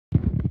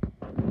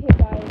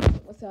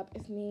what's up?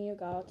 It's me, your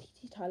girl,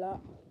 TT Tyler.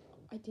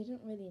 I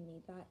didn't really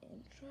need that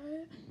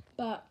intro,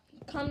 but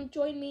come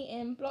join me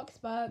in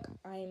Bloxburg.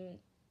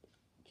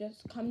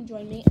 Come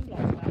join me in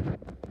Bloxburg.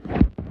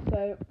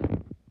 So,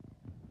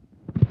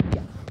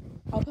 yeah,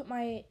 I'll put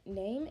my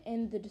name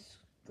in the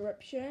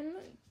description.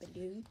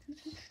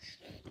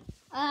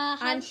 And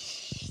I'll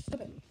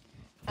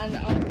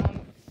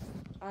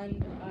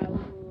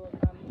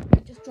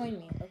just join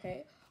me,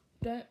 okay?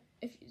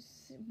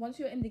 Once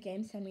you're in the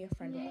game, send me a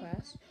friend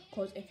request.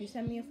 Cause if you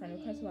send me a friend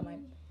request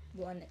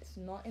when it's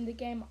not in the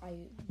game, I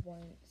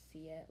won't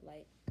see it.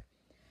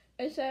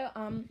 Also,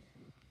 I'm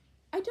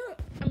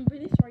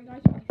really sorry,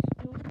 guys, but I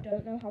still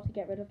don't know how to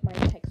get rid of my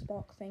text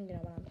box thing. You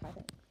know when I'm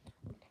typing.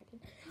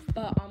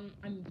 But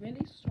I'm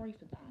really sorry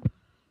for that.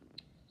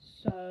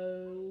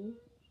 So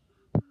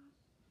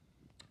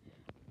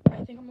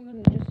I think I'm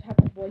gonna just have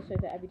to voice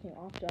over everything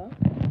after,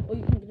 or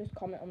you can just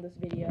comment on this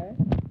video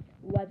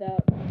whether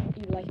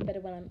you like it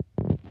better when I'm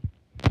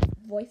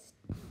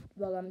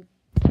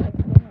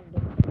texting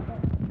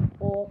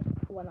or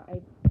when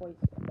I voice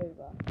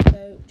over.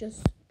 So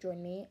just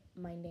join me.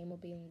 My name will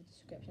be in the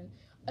description.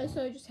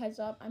 Also, just heads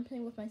up, I'm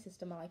playing with my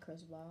sister Malika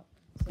as well.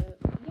 So